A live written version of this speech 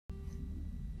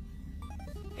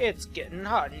It's getting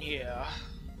hot in here.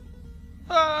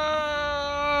 Ah!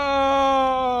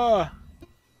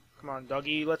 Come on,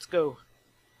 doggy, let's go.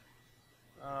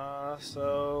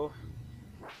 So...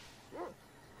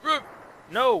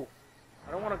 No!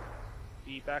 I don't want to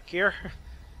be back here.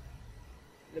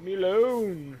 Let me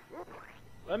alone.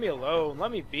 Let me alone. Let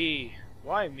me be.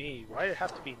 Why me? Why did it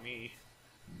have to be me?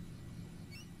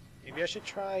 Maybe I should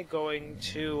try going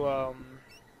to,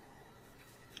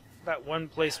 that one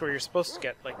place where you're supposed to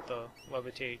get, like, the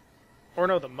levitate... Or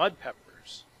no, the mud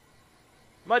peppers.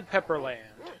 Mud Pepper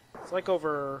Land. It's like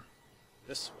over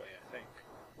this way, I think.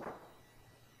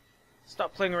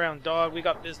 Stop playing around, dog. We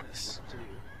got business to do.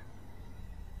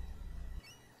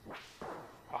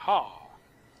 Aha!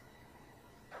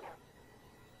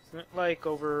 Isn't it like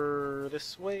over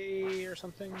this way or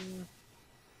something?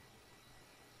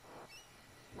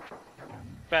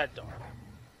 Bad dog.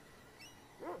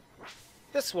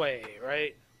 This way,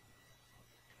 right?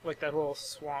 Like that whole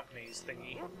swamp maze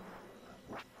thingy.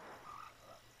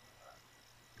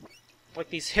 Like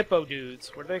these hippo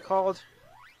dudes. What are they called?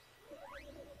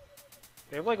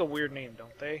 They have like a weird name,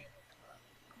 don't they?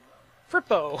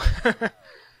 Frippo!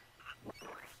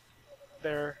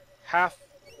 They're half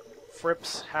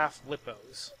Frips, half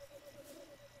Lippos.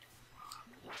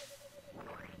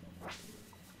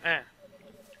 There's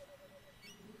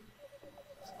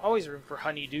always room for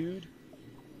honey, dude.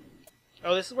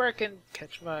 Oh, this is where I can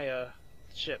catch my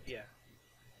ship, yeah.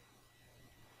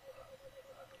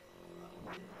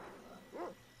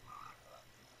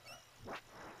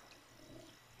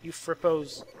 You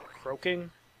Frippos croaking?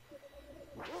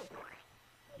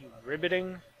 You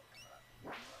ribbiting?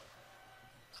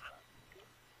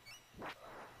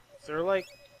 Is there like...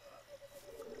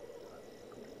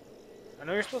 I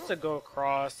know you're supposed to go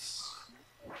across...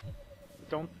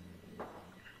 Don't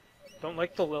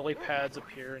like the lily pads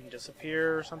appear and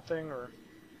disappear or something, or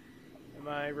am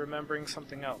I remembering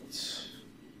something else?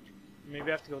 Maybe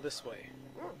I have to go this way.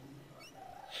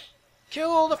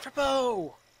 Kill the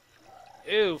Frippo!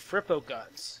 Ew, Frippo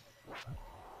guts.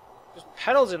 There's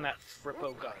petals in that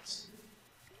Frippo guts.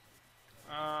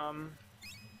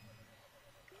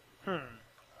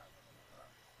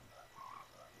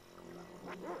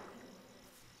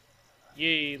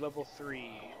 Yay, level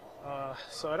 3.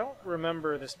 So I don't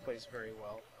remember this place very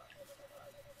well.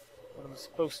 What I'm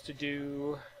supposed to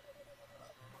do...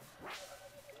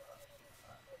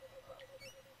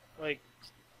 Like,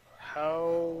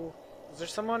 how... Is there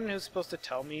someone who's supposed to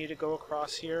tell me to go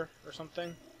across here, or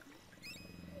something?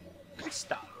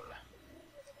 Crystal!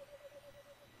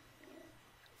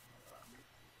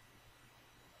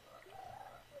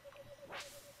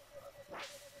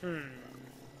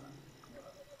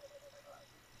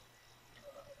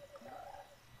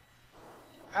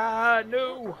 Ah,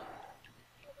 no!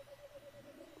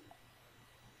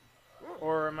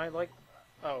 Or am I like...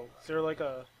 Oh, is there like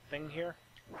a thing here?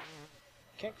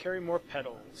 Can't carry more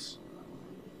petals.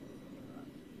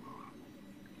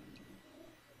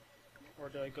 Or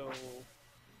do I go...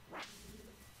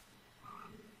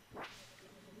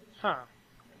 Huh.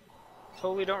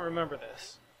 Totally don't remember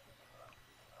this.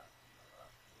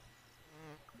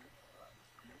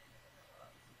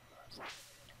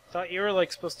 Thought you were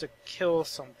like supposed to kill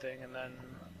something and then...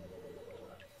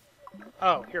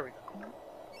 Oh, here we go.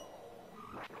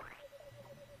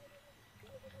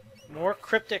 More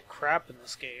cryptic crap in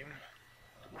this game.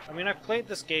 I mean, I've played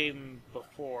this game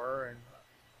before, and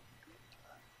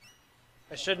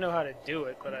I should know how to do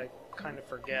it, but I kind of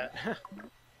forget.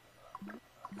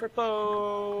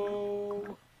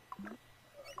 Frippo!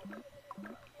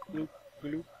 Gloop,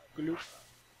 gloop, gloop.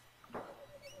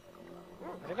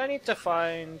 I think I need to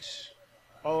find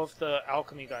all of the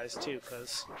alchemy guys too,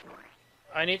 because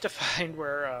I need to find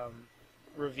where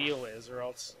Reveal is, or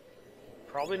else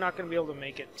probably not going to be able to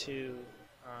make it to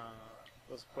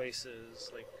those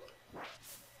places, like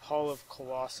Hall of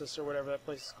Colossus or whatever that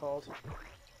place is called.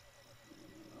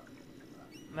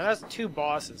 And that has 2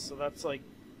 bosses, so that's like...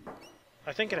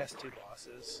 I think it has 2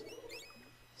 bosses.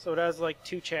 So it has like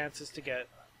 2 chances to get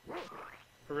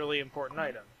a really important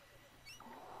item.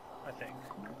 I think.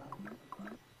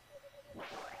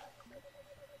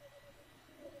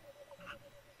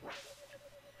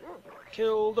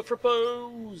 Kill the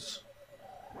Frippos!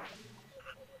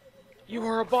 You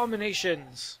are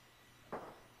abominations!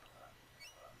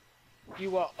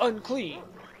 You are unclean!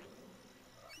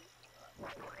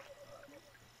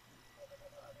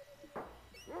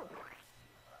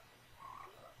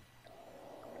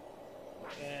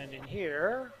 And in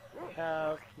here, we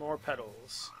have more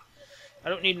petals. I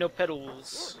don't need no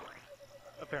petals,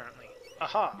 apparently.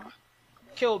 Aha!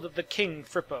 Killed the King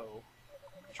Frippo,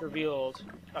 which revealed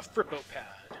a Frippo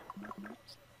pad.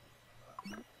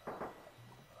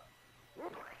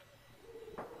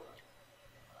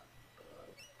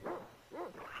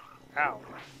 Ow.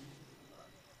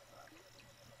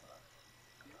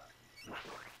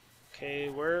 Okay,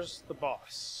 where's the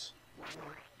boss?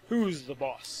 Who's the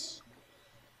boss?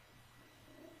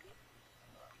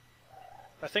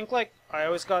 I think, like, I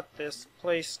always got this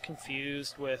place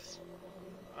confused with,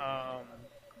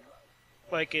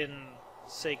 like in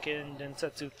Seiken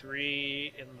Densetsu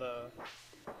 3 in the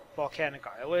volcanic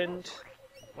island.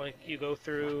 Like, you go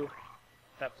through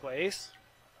that place,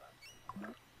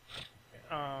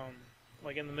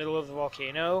 like in the middle of the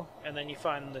volcano, and then you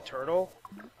find the turtle.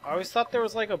 I always thought there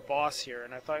was like a boss here,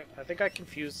 and I think I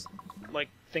confused, like,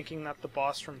 thinking that the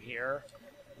boss from here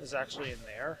is actually in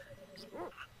there.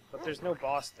 But there's no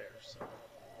boss there, so...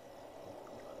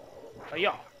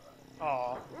 yeah.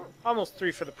 Aw. Almost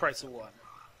 3 for the price of 1.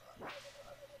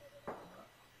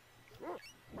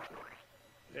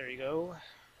 There you go.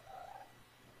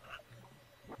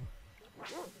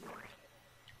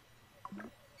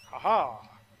 Haha!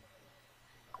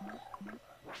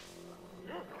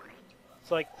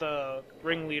 It's like the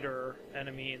ringleader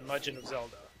enemy in Legend of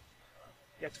Zelda.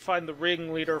 You have to find the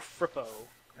ringleader Frippo,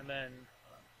 and then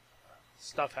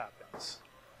stuff happens.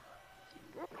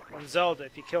 On Zelda,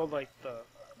 if you killed, like, the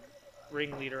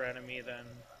ringleader enemy, then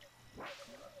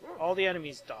all the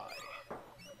enemies die.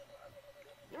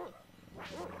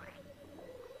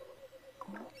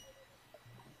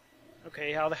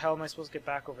 Okay, how the hell am I supposed to get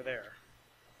back over there?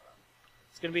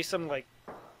 It's gonna be some, like,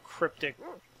 cryptic,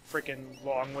 freaking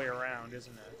long way around,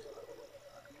 isn't it?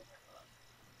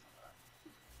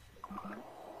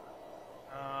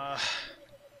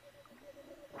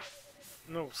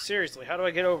 No, seriously, how do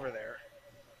I get over there?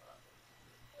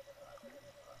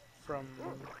 From...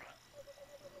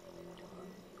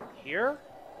 here?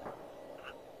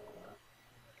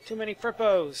 Too many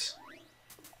Frippos!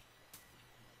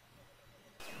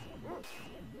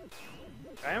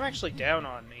 I am actually down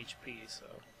on HP, so...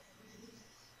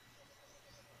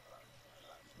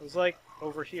 It was like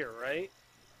over here, right?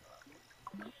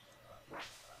 I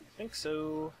think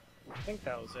so. I think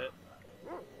that was it.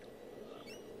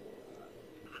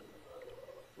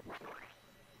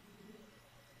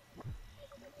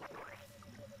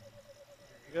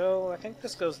 There we go. I think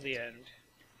this goes to the end.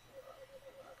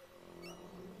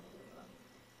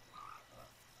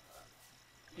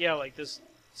 Yeah, like this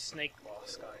snake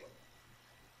boss guy.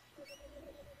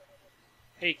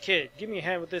 Hey kid, give me a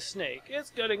hand with this snake.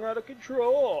 It's getting out of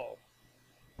control!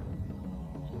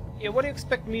 Yeah, what do you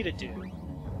expect me to do?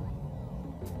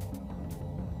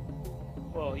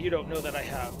 Well, you don't know that I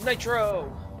have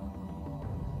Nitro!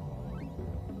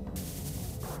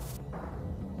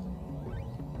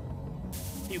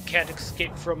 You can't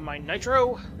escape from my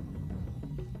Nitro!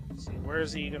 Let's see, where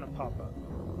is he gonna pop up?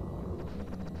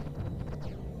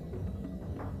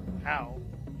 Ow.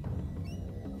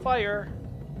 Fire!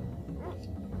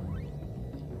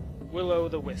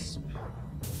 Will-o'-the-wisp.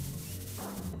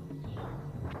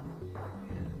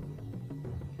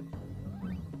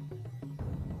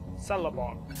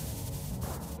 Salabok.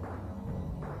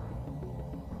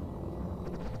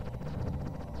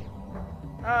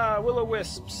 Ah,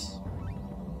 will-o'-wisps.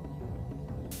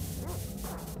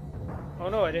 Oh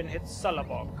no, I didn't hit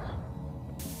Salabok.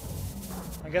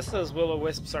 I guess those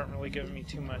will-o'-wisps aren't really giving me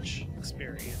too much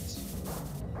experience.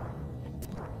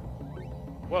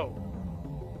 Whoa.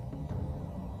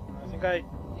 I think I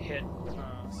hit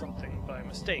something by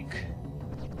mistake.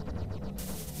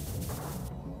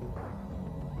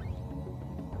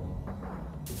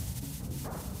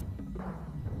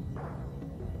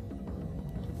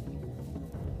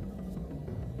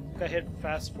 I think I hit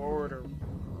fast forward or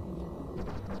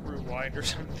rewind or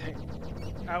something.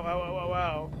 Ow, ow, ow, ow,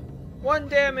 ow. 1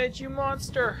 damage, you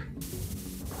monster!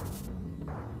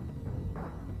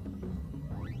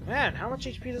 Man, how much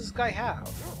HP does this guy have?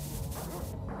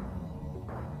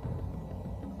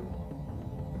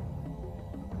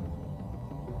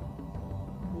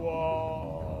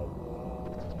 Whoa.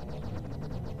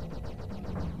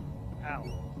 Ow.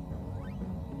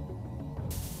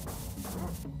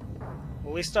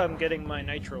 At least I'm getting my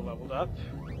Nitro leveled up.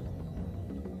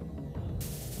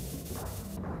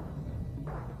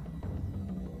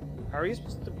 How are you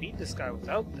supposed to beat this guy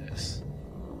without this?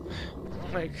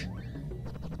 Like...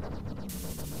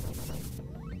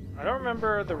 I don't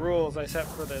remember the rules I set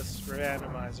for this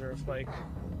randomizer, if, like...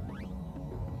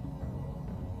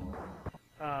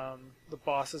 the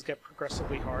bosses get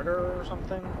progressively harder or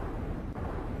something.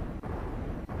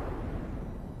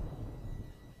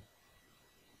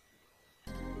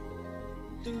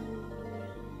 What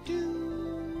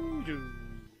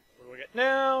do we get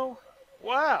now?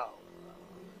 Wow!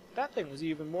 That thing was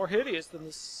even more hideous than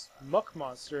this muck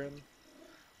monster and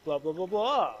blah blah blah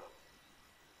blah.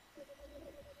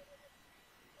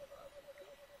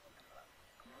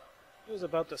 It was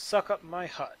about to suck up my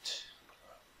hut.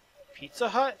 Pizza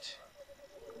Hut?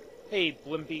 Hey,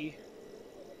 Blimpy.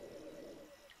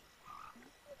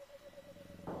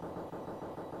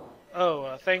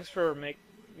 Oh, thanks for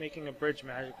making a bridge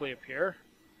magically appear.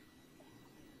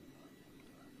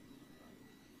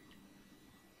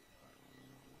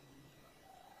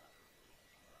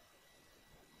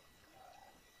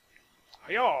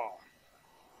 Hiya!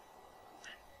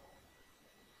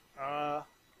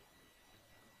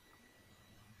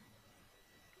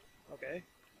 Okay.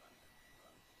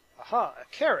 Aha, a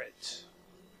carrot!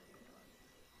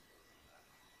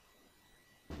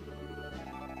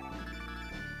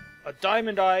 A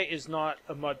diamond eye is not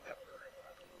a mud pepper.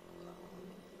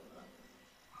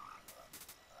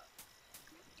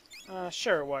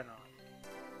 Sure, why not?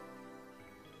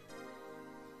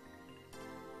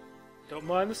 Don't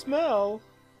mind the smell.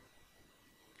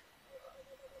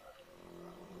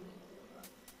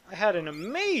 I had an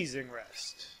amazing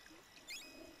rest.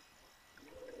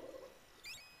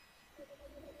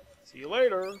 See you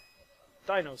later.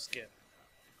 Dino skin.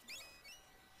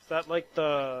 Is that like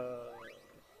the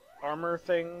armor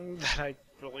thing that I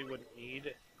really wouldn't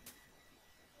need?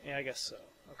 Yeah, I guess so.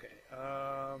 Okay.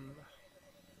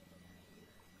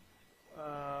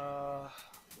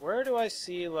 Where do I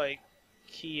see, like,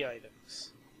 key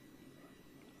items?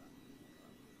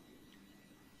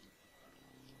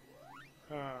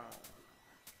 I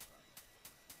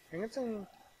think it's in...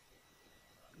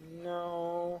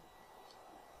 No...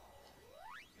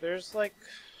 There's, like,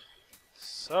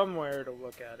 somewhere to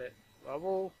look at it.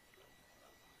 Level?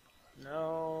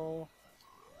 No...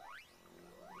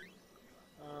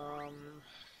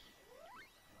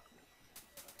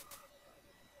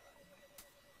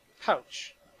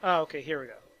 Pouch. Oh, okay, here we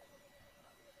go.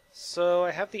 So,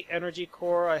 I have the energy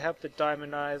core, I have the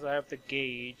diamond eyes, I have the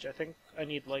gauge. I think I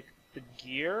need, like, the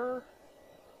gear?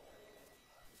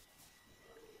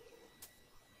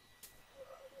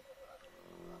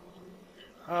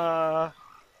 I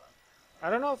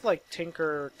don't know if, like,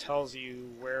 Tinker tells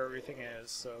you where everything is,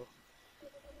 so...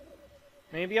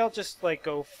 Maybe I'll just, like,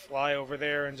 go fly over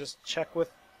there and just check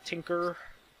with Tinker.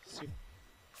 See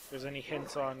if there's any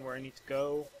hints on where I need to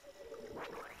go.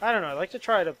 I don't know, I like to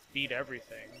try to beat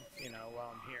everything, you know,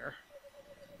 while I'm here.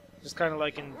 Just kind of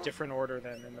like in different order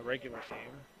than in the regular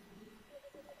game.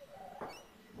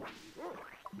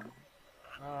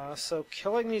 So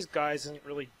killing these guys isn't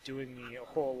really doing me a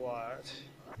whole lot.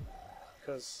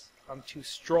 Because I'm too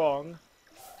strong.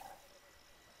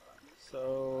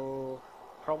 So...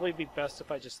 probably be best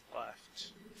if I just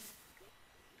left.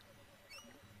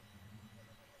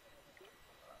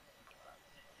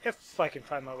 If I can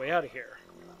find my way out of here.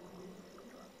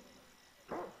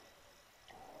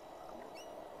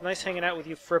 Nice hanging out with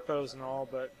you frippos and all,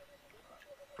 but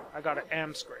I got an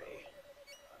Amscray.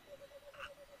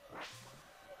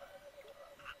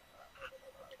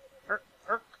 Erk.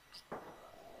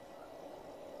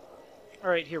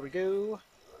 Alright, here we go.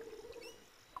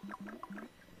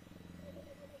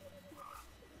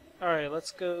 Alright,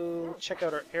 let's go check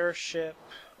out our airship.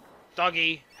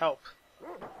 Doggy, help.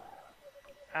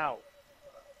 Ow.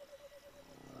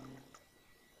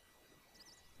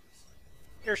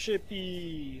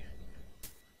 Airshipy!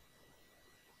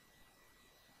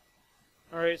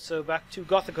 Alright, so back to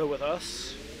Gothica with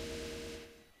us.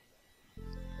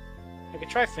 I could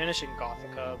try finishing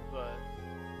Gothica, but...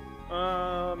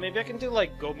 maybe I can do,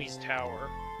 like, Gomi's Tower.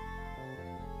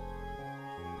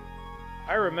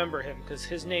 I remember him, because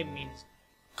his name means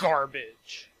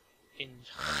garbage in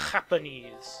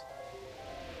Japanese.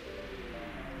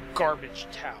 Garbage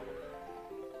Tower.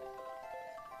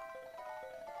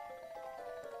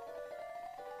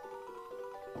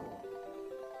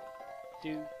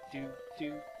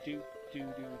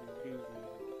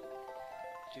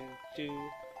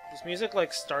 This music,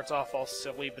 like, starts off all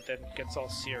silly, but then gets all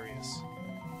serious.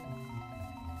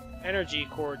 Energy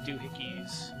core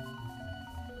doohickeys.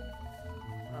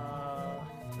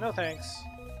 No thanks.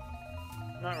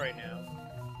 Not right now.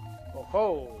 Oh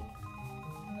ho!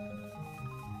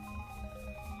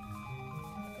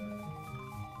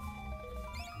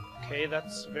 Okay,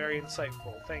 that's very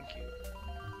insightful. Thank you.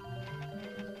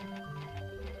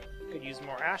 Could use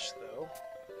more ash, though.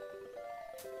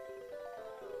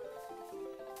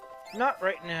 Not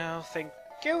right now, thank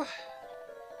you.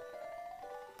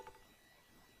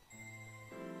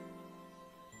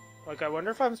 Like, I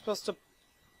wonder if I'm supposed to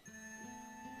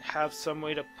have some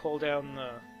way to pull down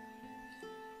the...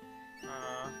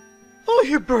 Oh,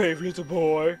 you're brave, little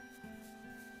boy.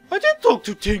 I did talk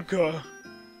to Tinker.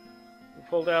 We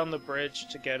pull down the bridge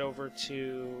to get over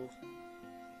to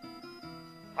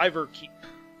Iverkeep.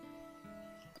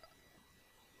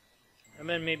 And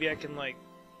then maybe I can, like,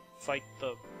 fight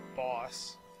the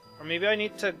boss. Or maybe I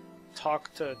need to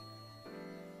talk to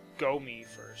Gomi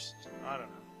first. I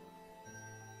don't know.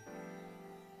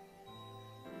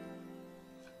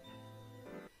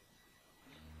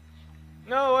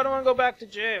 No, I don't want to go back to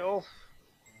jail.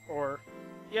 Or,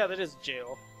 yeah, that is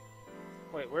jail.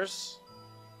 Wait, where's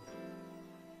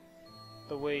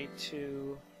the way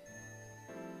to...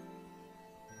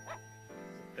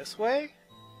 This way?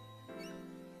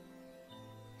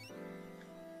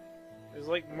 There's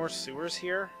like more sewers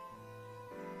here?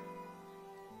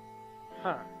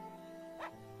 Huh.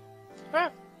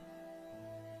 Ah!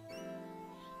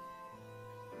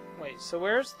 Wait, so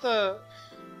where's the...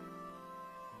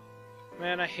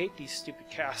 Man, I hate these stupid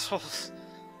castles.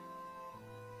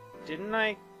 Didn't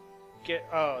I get...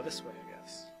 Oh, this way, I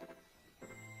guess.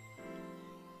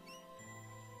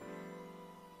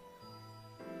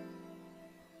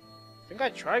 I think I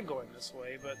tried going this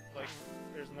way, but, like,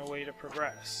 there's no way to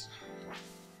progress.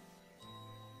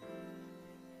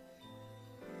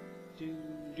 Do,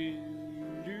 do,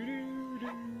 do, do, do.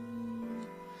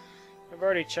 I've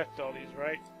already checked all these,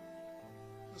 right?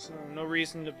 So, no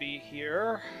reason to be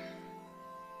here.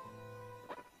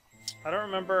 I don't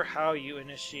remember how you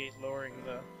initiate lowering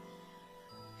the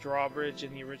drawbridge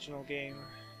in the original game.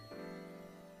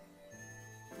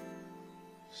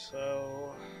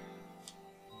 So...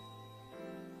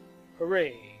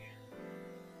 Hooray!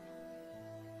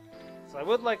 So I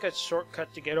would like a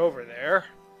shortcut to get over there,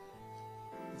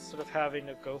 instead of having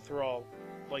to go through all,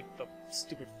 like, the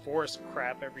stupid forest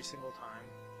crap every single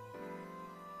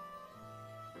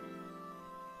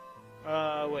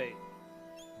time. Wait.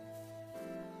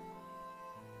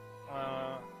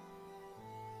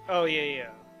 Oh,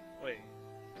 yeah. Wait.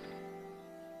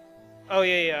 Oh,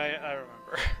 yeah, I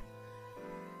remember.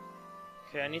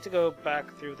 Okay, I need to go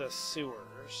back through the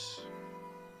sewers.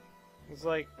 It's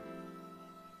like...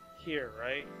 here,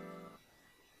 right?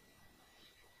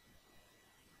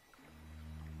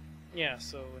 Yeah,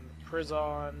 so in the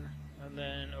prison, and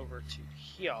then over to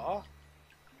here.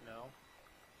 No.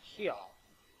 Here.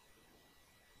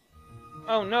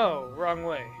 Oh no, wrong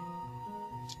way.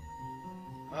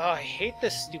 Oh, I hate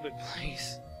this stupid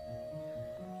place.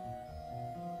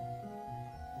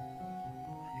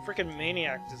 Freaking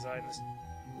Maniac designed this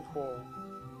whole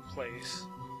place.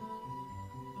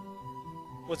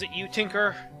 Was it you,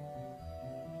 Tinker?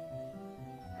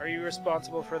 Are you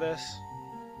responsible for this?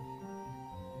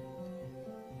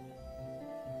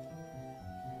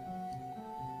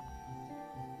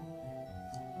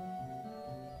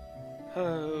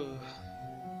 Oh.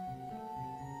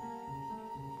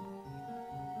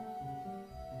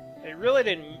 They really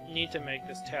didn't need to make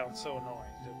this town so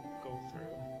annoying to go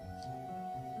through.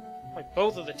 Like,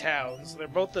 both of the towns, they're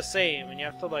both the same, and you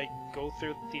have to, like, go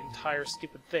through the entire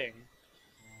stupid thing.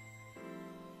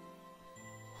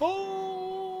 Oh!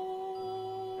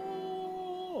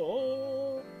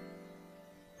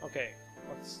 Okay,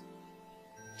 let's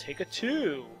take a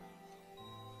 2.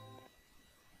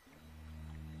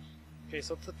 Okay,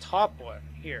 so it's the top one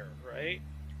here, right?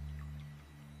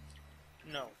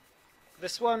 No.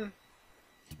 This one?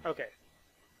 Okay.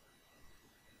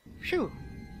 Phew!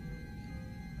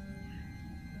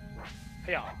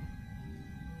 Yeah.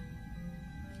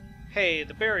 Hey,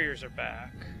 the barriers are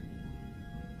back.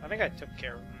 I think I took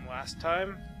care of them last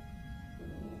time.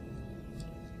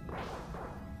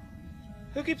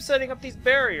 Who keeps setting up these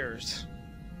barriers?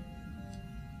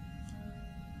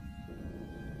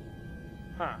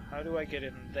 Huh, how do I get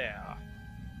in there?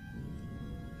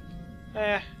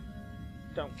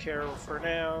 Don't care for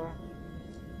now.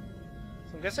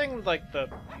 So I'm guessing, like, the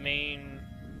main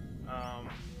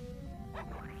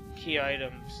key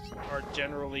items are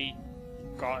generally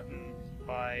gotten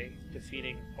by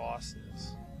defeating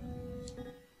bosses.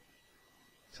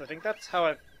 So I think that's how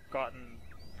I've gotten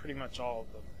pretty much all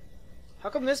of them. How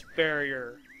come this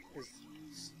barrier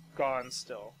is gone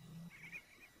still?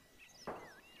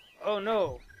 Oh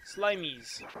no!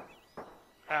 Slimies!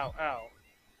 Ow, ow.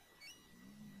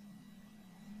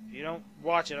 If you don't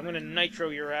watch it, I'm gonna nitro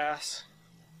your ass.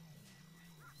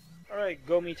 Alright,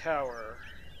 Gomi Tower.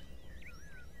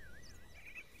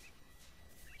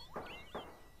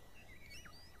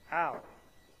 Ow.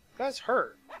 That guy's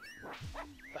hurt.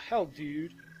 What the hell,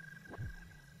 dude?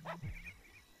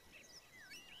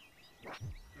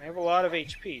 I have a lot of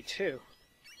HP, too.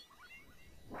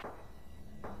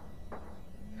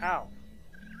 Ow.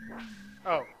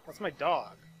 Oh, that's my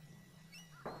dog.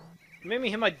 You made me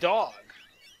hit my dog.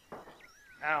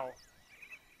 Ow.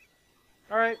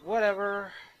 Alright,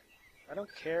 whatever. I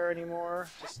don't care anymore.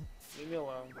 Just leave me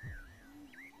alone.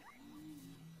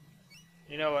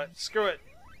 You know what? Screw it.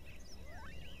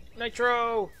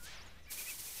 Nitro!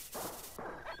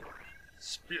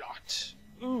 Splot.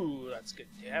 Ooh, that's good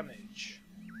damage.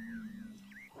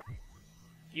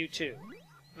 You too.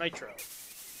 Nitro.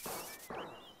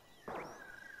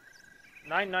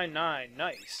 999.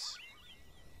 Nice.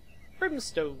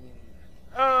 Brimstone.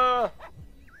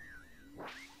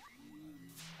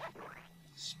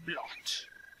 Splot.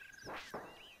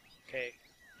 Okay.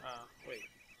 Wait.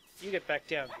 You get back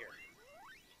down here.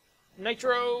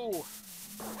 Nitro!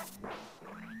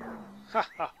 Ha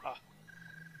ha ha.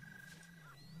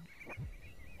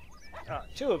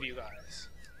 Two of you guys.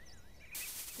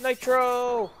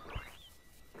 Nitro!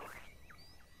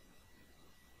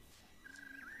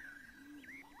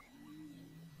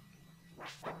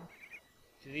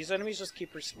 Do these enemies just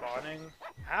keep respawning?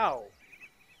 Ow!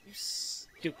 You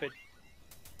stupid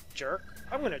jerk.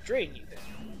 I'm gonna drain you then.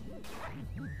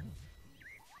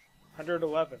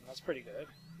 111, that's pretty good.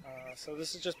 So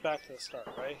this is just back to the start,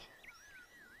 right?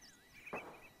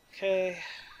 Okay.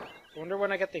 I wonder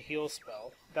when I get the heal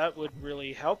spell. That would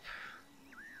really help.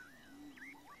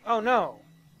 Oh no!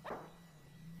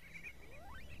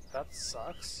 That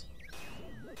sucks.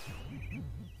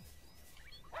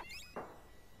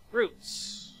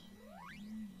 Roots.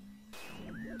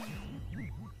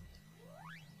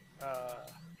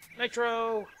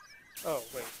 Nitro! Oh,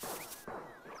 wait.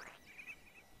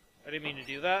 I didn't mean to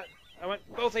do that. I went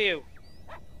both of you!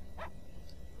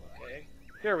 Okay.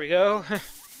 There we go.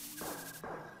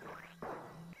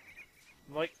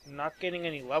 I'm like not getting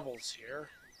any levels here.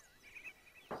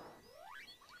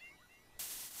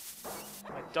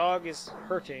 My dog is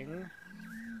hurting.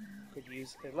 Could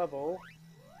use a level.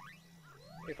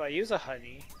 If I use a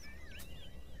honey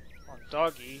on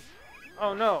doggy.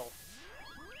 Oh no!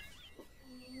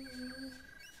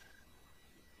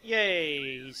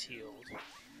 Yay, he's healed.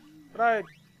 But I...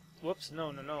 Whoops,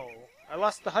 no. I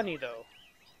lost the honey though.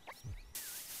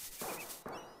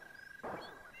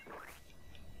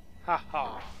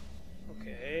 Haha.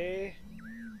 Okay.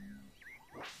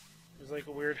 There's like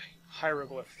a weird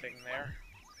hieroglyph thing there.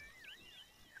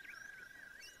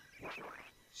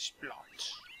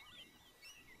 Splot.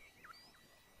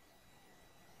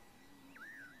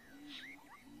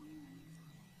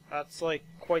 That's like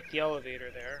quite the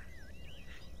elevator there.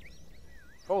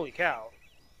 Holy cow.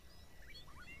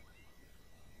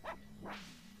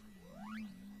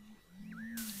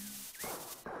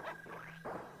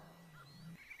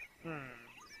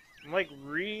 I'm like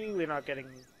really not getting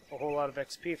a whole lot of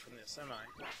XP from this, am I?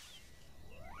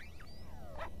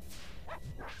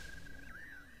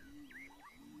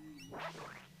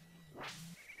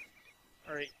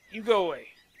 Alright, you go away.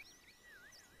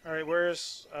 Alright,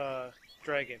 where's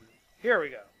Dragon? Here we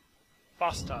go.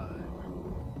 Boss time.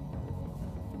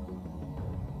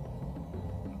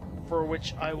 For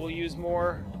which I will use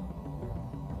more.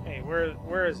 Hey,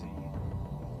 where is he?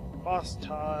 Boss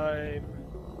time.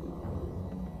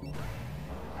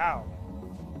 Ow.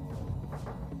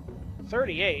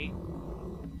 38?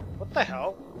 What the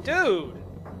hell? Dude!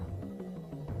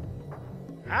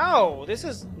 Ow! This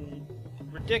is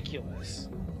ridiculous.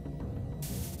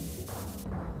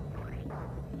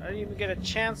 I didn't even get a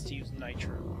chance to use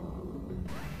Nitro.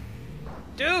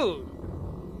 Dude!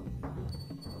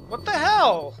 What the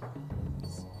hell?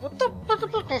 What the...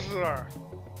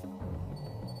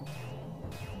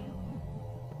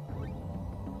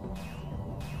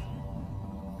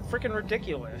 Freaking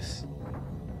ridiculous.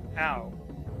 Ow.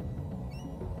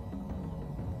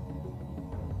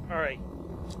 Alright.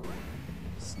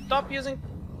 Stop using...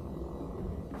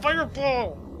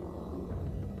 Fireball!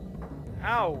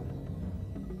 Ow.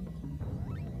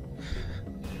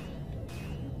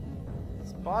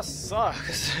 This boss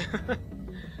sucks.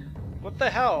 What the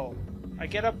hell? I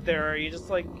get up there, he just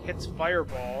like hits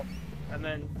Fireball, and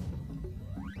then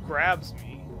grabs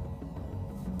me.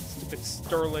 Stupid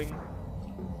Sterling.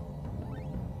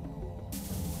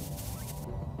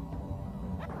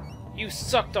 You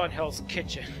sucked on Hell's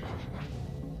Kitchen.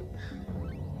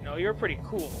 No, you're pretty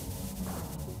cool.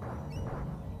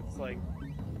 It's like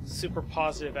super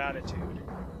positive attitude.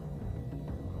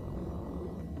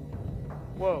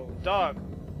 Whoa, dog.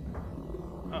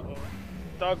 Uh-oh.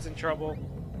 Dog's in trouble.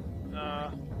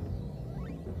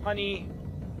 Honey.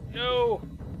 No!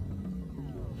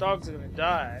 Dog's gonna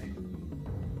die.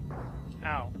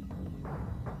 Ow.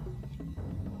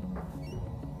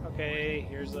 Okay,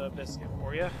 here's a biscuit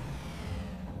for you.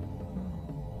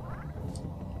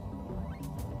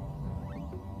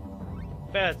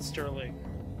 Bad, Sterling.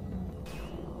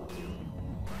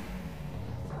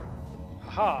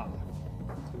 Ha!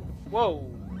 Whoa!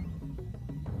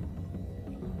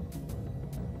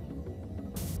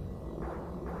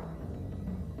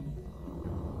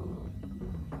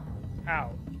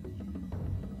 Ow.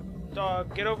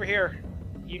 Dog, get over here.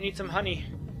 You need some honey.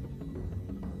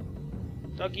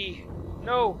 Doggy.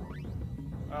 No!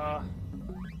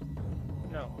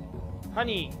 No.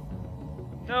 Honey!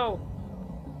 No!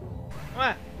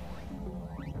 Ah!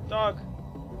 Dog!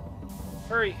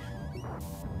 Hurry!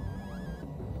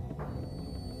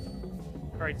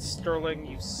 Alright, Sterling,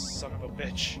 you son of a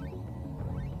bitch.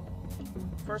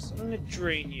 First, I'm gonna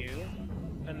drain you,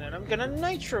 and then I'm gonna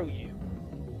nitro you.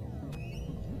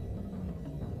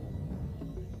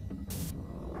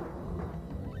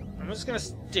 I'm just gonna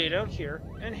stay down here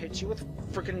and hit you with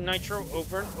frickin' nitro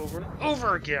over and over and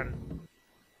over again.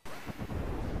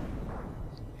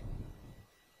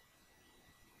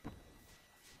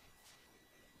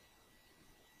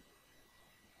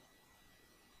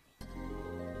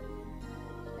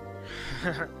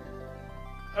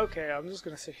 Okay, I'm just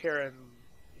gonna sit here and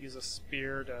use a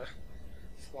spear to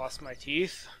floss my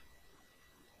teeth.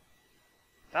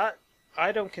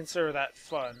 I don't consider that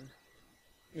fun,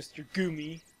 Mr.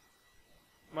 Goomy.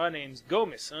 My name's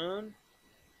Gomi, son.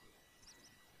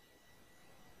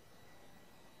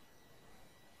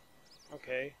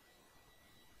 Okay.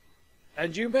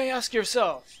 And you may ask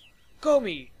yourself,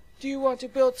 Gomi, do you want to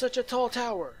build such a tall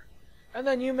tower? And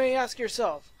then you may ask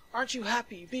yourself, aren't you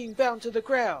happy being bound to the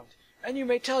ground? And you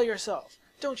may tell yourself,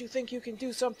 don't you think you can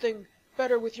do something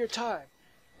better with your time?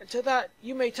 And to that,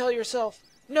 you may tell yourself,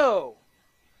 no!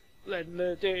 Let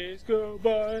the days go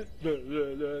by. La, la,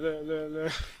 la, la, la, la.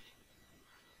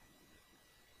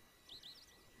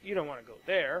 You don't want to go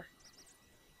there.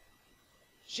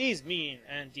 She's mean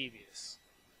and devious.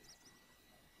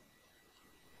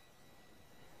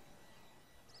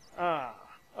 Ah,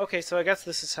 okay, so I guess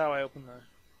this is how I open the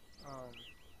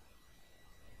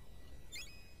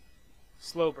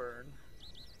slow burn.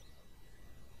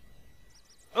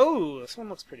 Oh, this one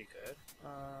looks pretty good.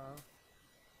 Let's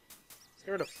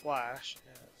get rid of flash.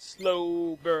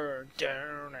 Slow burn.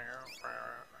 Down, down.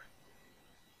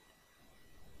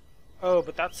 Oh,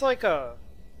 but that's like a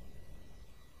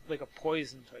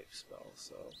poison type spell,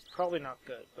 so it's probably not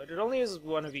good. But it only has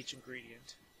one of each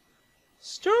ingredient.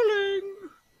 Sterling!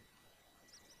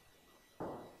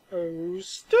 Oh,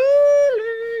 Sterling!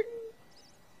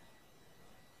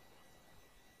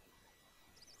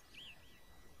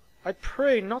 I'd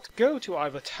pray not go to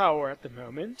Iva Tower at the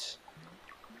moment.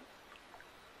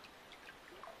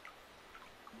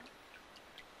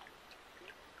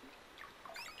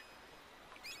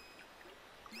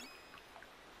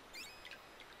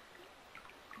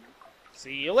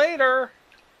 See you later!